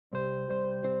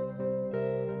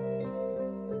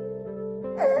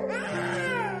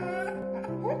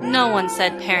No one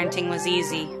said parenting was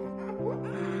easy.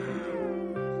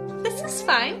 This is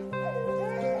fine.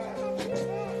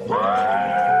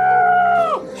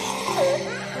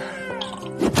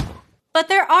 But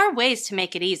there are ways to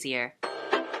make it easier.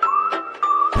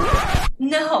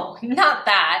 No, not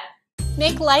that.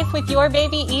 Make life with your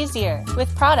baby easier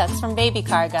with products from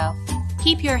Babykargo.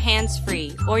 Keep your hands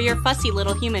free or your fussy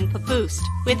little human papoosed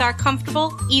with our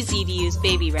comfortable, easy-to-use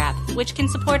baby wrap, which can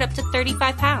support up to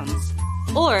 35 pounds.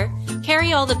 Or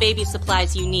carry all the baby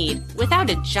supplies you need without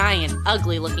a giant,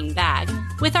 ugly-looking bag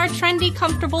with our trendy,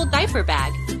 comfortable diaper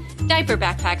bag. Diaper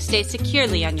backpack stays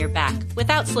securely on your back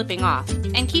without slipping off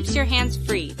and keeps your hands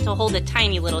free to hold a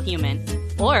tiny little human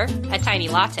or a tiny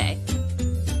latte.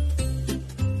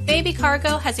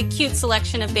 Babykargo has a cute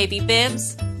selection of baby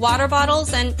bibs, water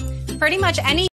bottles, and pretty much any